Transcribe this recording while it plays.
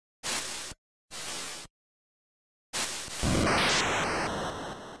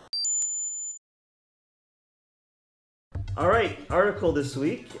Alright, article this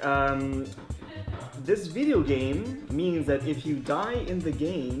week. This video game means that if you die in the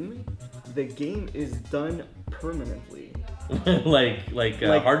game is done permanently. like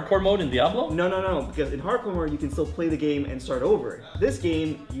hardcore mode in Diablo? No, because in hardcore mode you can still play the game and start over. This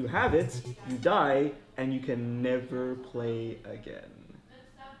game, you have it, you die, and you can never play again.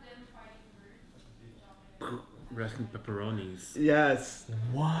 Rest in pepperonis. Yes.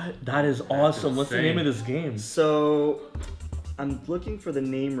 What? That is awesome. What's the name of this game? So, I'm looking for the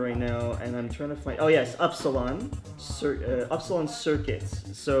name right now, and I'm trying to find. Oh yes, Upsilon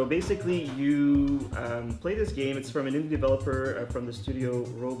Circuits. So basically, you play this game. It's from an indie developer from the studio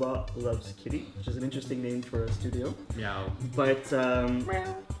Robot Loves Kitty, which is an interesting name for a studio. Meow. But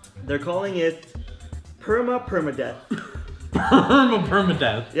they're calling it Permadeath.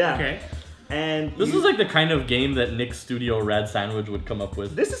 Permadeath. Yeah. Okay. And This is like the kind of game that Nick's studio Rad Sandwich would come up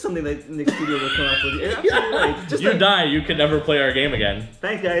with. This is something that Nick Studio would come up with. You're absolutely right. Just you die, you can never play our game again.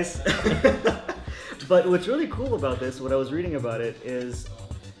 Thanks, guys. But what's really cool about this, what I was reading about it, is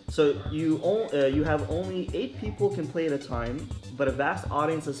so you have only 8 people can play at a time, but a vast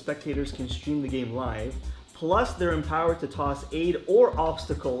audience of spectators can stream the game live. Plus, they're empowered to toss aid or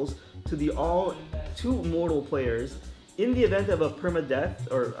obstacles to the two mortal players. In the event of a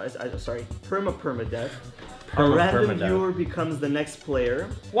permadeath, a random viewer becomes the next player.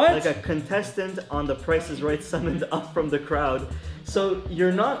 What? Like a contestant on The Price is Right summoned up from the crowd. So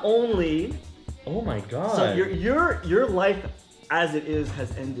you're not only... Oh my god. So your life as it is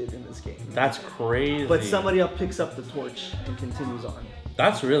has ended in this game. That's crazy. But somebody else picks up the torch and continues on.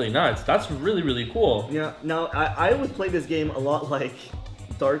 That's really nuts. That's really, really cool. Yeah. Now, I would play this game a lot like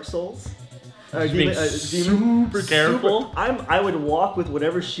Dark Souls. Super careful. I would walk with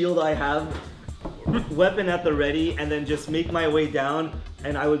whatever shield I have, weapon at the ready, and then just make my way down,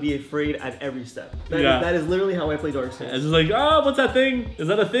 and I would be afraid at every step. That is literally how I play Dark Souls. It's just like, what's that thing? Is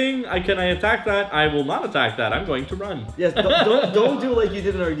that a thing? Can I attack that? I will not attack that. I'm going to run. Yes, don't do like you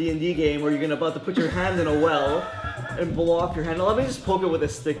did in our D&D game, where you're about to put your hand in a well and blow off your hand. Let me just poke it with a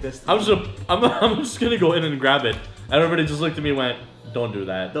stick this time. I'm just gonna go in and grab it. And everybody just looked at me and went, don't do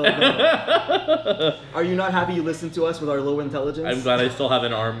that. Don't. Are you not happy you listened to us with our low intelligence? I'm glad I still have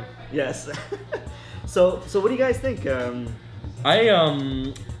an arm. Yes. So what do you guys think?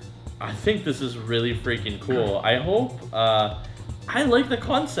 I think this is really freaking cool. I hope, I like the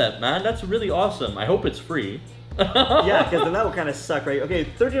concept, man. That's really awesome. I hope it's free. Yeah, because then that would kind of suck, right? Okay,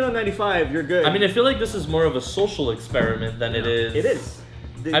 $39.95, you're good. I mean, I feel like this is more of a social experiment than it is. It is.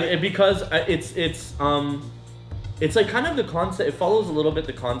 I mean, because it's like kind of the concept. It follows a little bit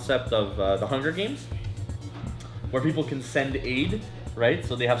the concept of the Hunger Games, where people can send aid, right?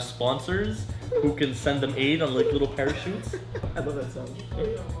 So they have sponsors who can send them aid on like little parachutes. I love that sound.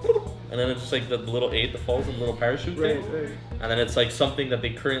 And then it's just like the little aid that falls in the little parachute thing. Right. And then it's like something that they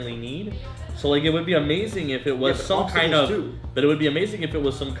currently need. So like it would be amazing if it was but some kind of, too. but it would be amazing if it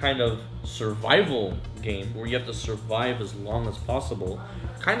was some kind of survival game where you have to survive as long as possible,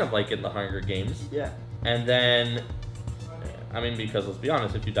 kind of like in the Hunger Games. Yeah. And then, I mean, because let's be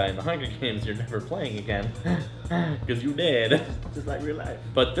honest, if you die in the Hunger Games, you're never playing again, because you did. Just like real life.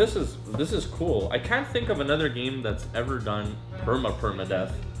 But this is cool. I can't think of another game that's ever done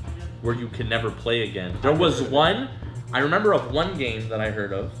permadeath, where you can never play again. There was one, I remember of one game that I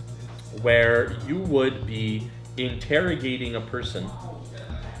heard of, where you would be interrogating a person,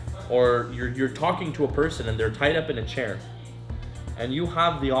 or you're talking to a person and they're tied up in a chair, and you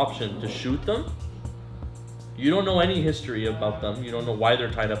have the option to shoot them. You don't know any history about them. You don't know why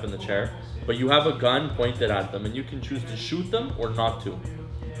they're tied up in the chair, but you have a gun pointed at them and you can choose to shoot them or not to.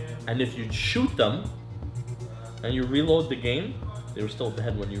 And if you shoot them and you reload the game, they were still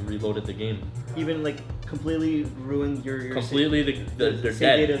dead when you reloaded the game. Even like completely ruined your completely they're save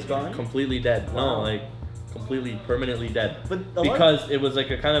dead. data is gone? Completely dead. Wow. No, like completely permanently dead. But because it was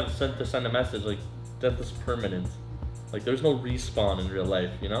like a kind of send a message like death is permanent. Like there's no respawn in real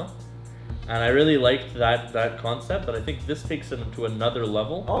life, you know? And I really liked that concept, but I think this takes it to another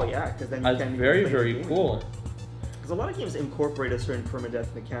level. Oh yeah, because then you It's can't very, even play very the game cool. anymore. Because a lot of games incorporate a certain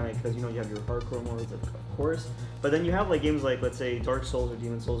permadeath mechanic, because you know you have your hardcore modes, of course. But then you have like games like, let's say, Dark Souls or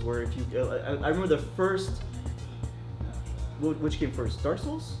Demon Souls, where if you, I remember the first. Which came first? Dark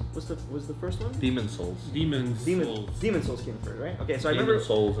Souls was the first one. Demon Souls. Demon Souls came first, right? Okay, so I Demon remember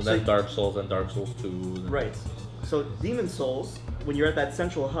Souls and then Dark Souls and Dark Souls 2. Right. So Demon Souls, when you're at that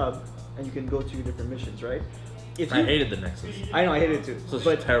central hub and you can go to your different missions, right? I hated the Nexus. I know, I hated it too. It's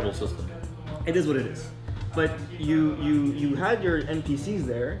a terrible system. It is what it is. But you had your NPCs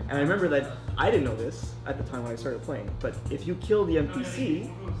there, and I remember that I didn't know this at the time when I started playing. But if you kill the NPC,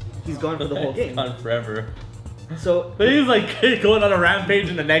 he's gone for the whole game. Gone forever. So But he's like going on a rampage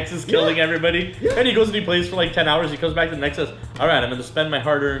in the Nexus, killing everybody. Yeah. And he goes and he plays for like 10 hours. He comes back to the Nexus. All right, I'm going to spend my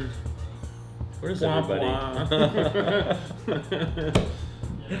hard-earned. Where's Wah, everybody? wah.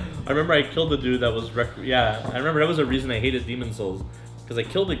 I remember I killed the dude that was I remember that was a reason I hated Demon Souls, because I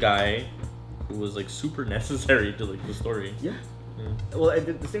killed a guy who was like super necessary to like the story. yeah. Yeah. Well, I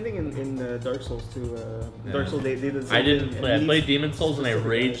did the same thing in Dark Souls too. Yeah. Dark Souls, they did the same I didn't thing, play. and I played these Demon Souls and I specific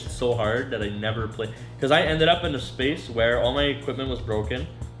raged guys- so hard that I never played, because I ended up in a space where all my equipment was broken,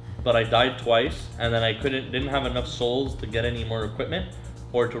 but I died twice, and then I didn't have enough souls to get any more equipment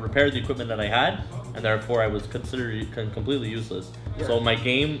or to repair the equipment that I had, and therefore I was considered completely useless. Yeah. So my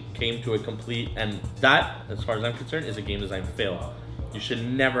game came to a complete, and that, as far as I'm concerned, is a game design fail. You should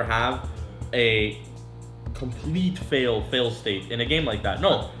never have a complete fail state in a game like that.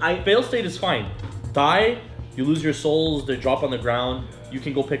 No, fail state is fine. Die, you lose your souls, they drop on the ground, you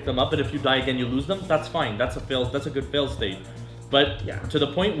can go pick them up, but if you die again you lose them, that's fine. That's a good fail state. But Yeah. to the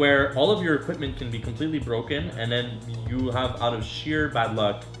point where all of your equipment can be completely broken, and then you have, out of sheer bad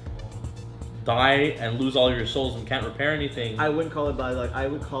luck, die and lose all your souls and can't repair anything. I wouldn't call it bad luck. I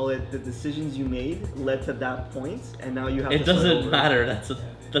would call it the decisions you made led to that point, and now you have. It to start doesn't over. matter.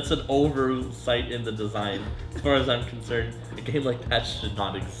 That's an oversight in the design. As far as I'm concerned, a game like that should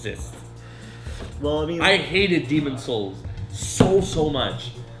not exist. Well, I mean, I hated Demon Souls so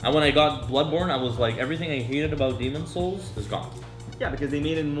much. And when I got Bloodborne, I was like, everything I hated about Demon Souls is gone. yeah, because they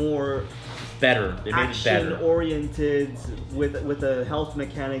made it more Better. They made it better. action-oriented with a health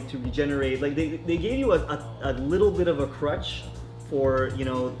mechanic to regenerate. Like they gave you a little bit of a crutch for the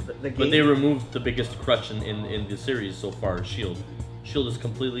game. But they removed the biggest crutch in the series so far, Shield. Shield is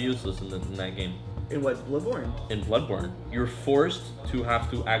completely useless in that game. In what, Bloodborne? In Bloodborne, you're forced to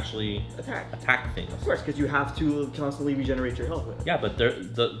have to actually attack things. Of course, because you have to constantly regenerate your health with it. Yeah, but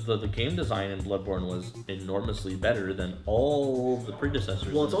the game design in Bloodborne was enormously better than all the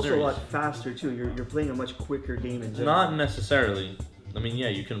predecessors. Well, it's in the also a series. lot faster too. You're playing a much quicker game in general. Not necessarily. I mean, yeah,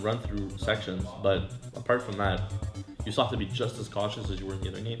 you can run through sections, but apart from that, you still have to be just as cautious as you were in the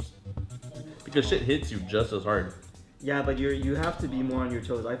other games. Because shit hits you just as hard. Yeah, but you have to be more on your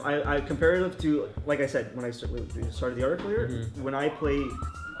toes. I comparative to, like I said when I started the article here, Mm-hmm. when I play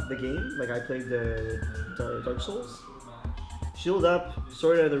the game, like I played the Dark Souls, shield up,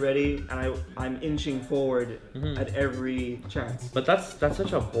 sword at the ready, and I'm inching forward Mm-hmm. at every chance. But that's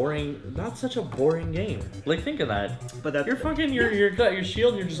such a boring game. Like, think of that. But that You're fucking you got your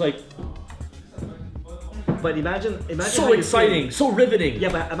shield and you're just like But imagine how so you exciting, feel. so riveting. Yeah,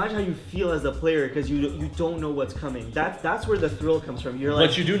 but imagine how you feel as a player because you don't know what's coming. That's where the thrill comes from. You're like,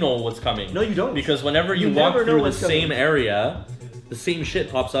 But you do know what's coming. No, you don't. Because whenever you You walk never know through the what's same coming. area, the same shit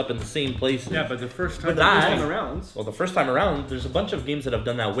pops up in the same place. Yeah, but the first time. but the that- first time around. Well, the first time around, there's a bunch of games that have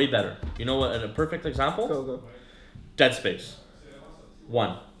done that way better. You know what? A perfect example? Go. Dead Space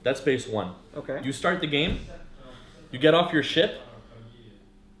 1. Dead Space 1. Okay. You start the game, you get off your ship,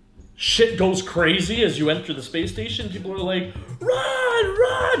 shit goes crazy as you enter the space station. People are like,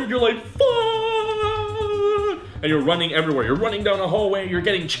 run! And you're like, fuck! And you're running everywhere. You're running down a hallway, you're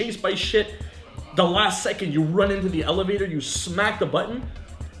getting chased by shit. The last second you run into the elevator, you smack the button,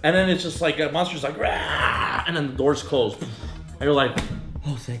 and then it's just like a monster's like, rah! And then the doors close. And you're like,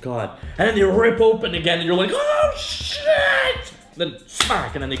 oh, thank God. And then they rip open again, and you're like, oh, shit! Then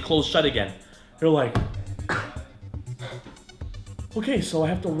smack, and then they close shut again. You're like, okay, so I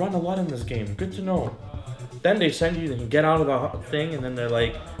have to run a lot in this game. Good to know. Then they send you, you get out of the thing, and then they're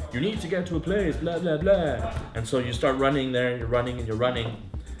like, you need to get to a place, blah, blah, blah. And so you start running there, and you're running,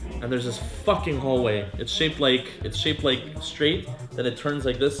 and there's this fucking hallway. It's shaped like straight, then it turns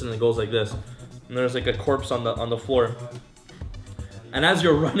like this, and it goes like this. And there's like a corpse on the floor. And as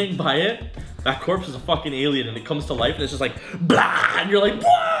you're running by it, that corpse is a fucking alien, and it comes to life, and it's just like, blah, and you're like,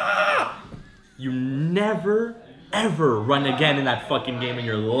 blah! You never, ever run again in that fucking game in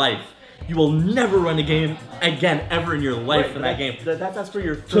your life. You will never run a game again ever in your life Right, in that game. That's for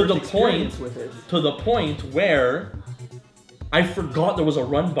your To first the experience point, with it. to the point where I forgot there was a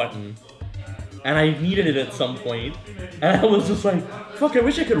run button, and I needed it at some point, and I was just like, fuck, I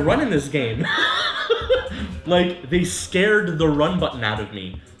wish I could run in this game. Like, they scared the run button out of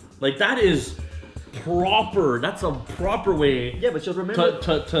me. Like, that's a proper way Yeah, but you'll remember.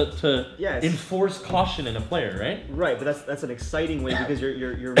 to Yes. enforce caution in a player, right? Right, but that's an exciting way because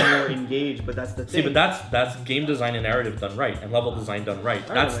you're more engaged. But that's the See, thing. but that's game design and narrative done right, and level design done right.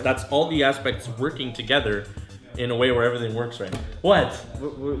 I know, man. That's all the aspects working together in a way where everything works right. What?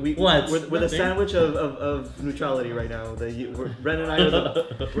 What? We're the sandwich of neutrality right now. Ren and I are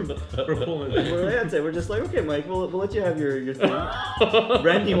we're just like, okay, Mike, we'll let you have your thing.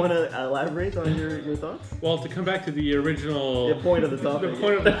 Ren, do you want to elaborate on your thoughts? Well, to come back to the original... The point of the topic. The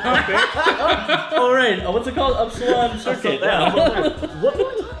point of the topic. All right. What's it called? Upsilon circuit.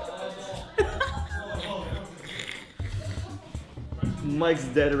 Mike's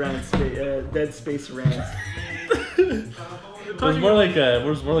dead space rant. It was more like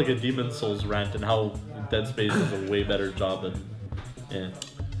a Demon Souls rant and how Dead Space is a way better job than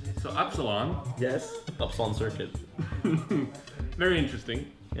So Upsilon. Yes. Upsilon circuit. Very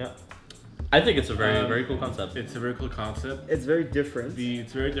interesting. Yeah. I think it's a very cool concept. It's a very cool concept. It's very different.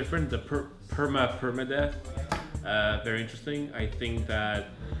 It's very different. The permadeath. Very interesting. I think that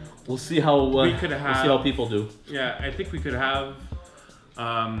we'll see how we could have. We'll see how people do. Yeah, I think we could have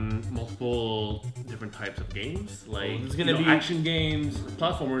multiple different types of games. Like it's gonna be action games.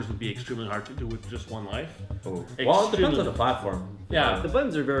 Platformers would be extremely hard to do with just one life. Oh. Well, it depends on the platform. Yeah, the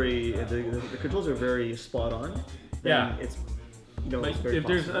buttons are the controls are very spot on. Yeah, it's like, it's very if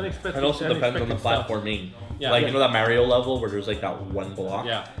there's unexpected. It also depends on the platforming. Yeah. Like you know that Mario level where there's like that one block.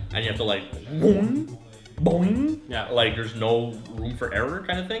 Yeah. And you have to like boing, boing. Yeah. Like there's no room for error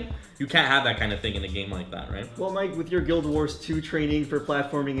kind of thing. You can't have that kind of thing in a game like that, right? Well, Mike, with your Guild Wars 2 training for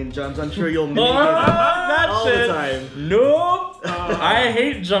platforming and jumps, I'm sure you'll make it all the time. Nope. I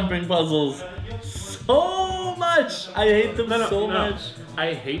hate jumping puzzles so much. I hate them so much.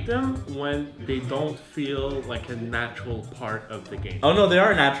 I hate them when they don't feel like a natural part of the game. Oh no, they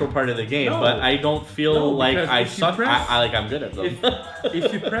are a natural part of the game, but I don't feel like I suck. I'm good at them.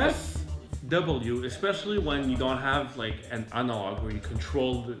 If you press W, especially when you don't have like an analog where you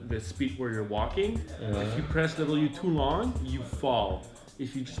control the speed where you're walking, if you press W too long, you fall.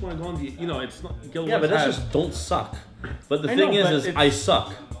 If you just want to go on the, it's not. Guild Wars but that's just don't suck. But the I thing know, is I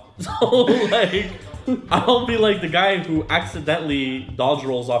suck. So like, I'll be like the guy who accidentally dodge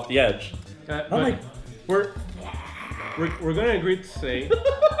rolls off the edge. I'm like, we're gonna agree to say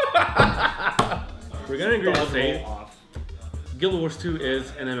Guild Wars 2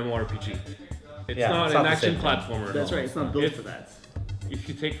 is an MMORPG. It's not an action platformer. That's right. It's not built for that. If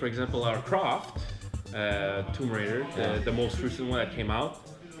you take, for example, Lara Croft, Tomb Raider, the most recent one that came out,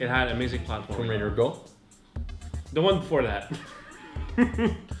 it had amazing platforming. Tomb Raider Go? The one before that.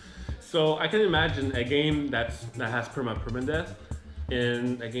 So I can imagine a game that has permadeath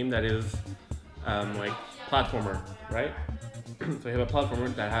in a game that is like platformer, right? So you have a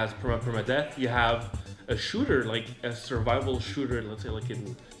platformer that has permadeath. You have a shooter, like a survival shooter, let's say like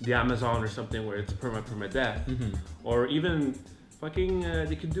in the Amazon or something where it's permadeath. Or even fucking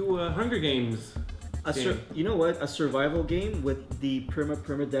they could do a Hunger Games. You know what? A survival game with the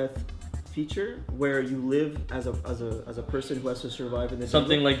permadeath feature where you live as a person who has to survive in the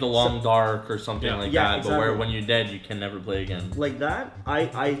something jungle. like The Long Dark or something like that, exactly. but where when you're dead you can never play again. Like that,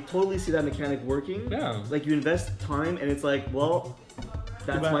 I totally see that mechanic working. Yeah. Like you invest time and it's like, well,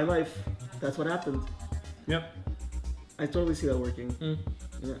 that's my life. That's what happened. Yep. I totally see that working.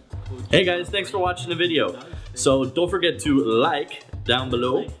 Yeah. Hey guys, thanks for watching the video. So don't forget to like down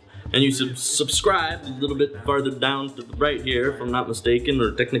below. And you subscribe a little bit farther down to the right here, if I'm not mistaken,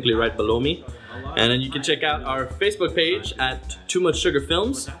 or technically right below me. And then you can check out our Facebook page at Too Much Sugar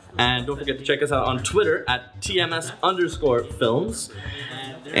Films. And don't forget to check us out on Twitter at TMS_films.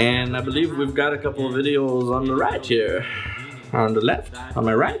 And I believe we've got a couple of videos on the right here. On the left, on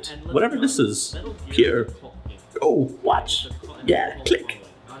my right, whatever this is. Here. Go, watch. Yeah, click.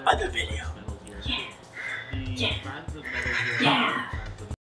 Other video. Yeah. Yeah. Yeah.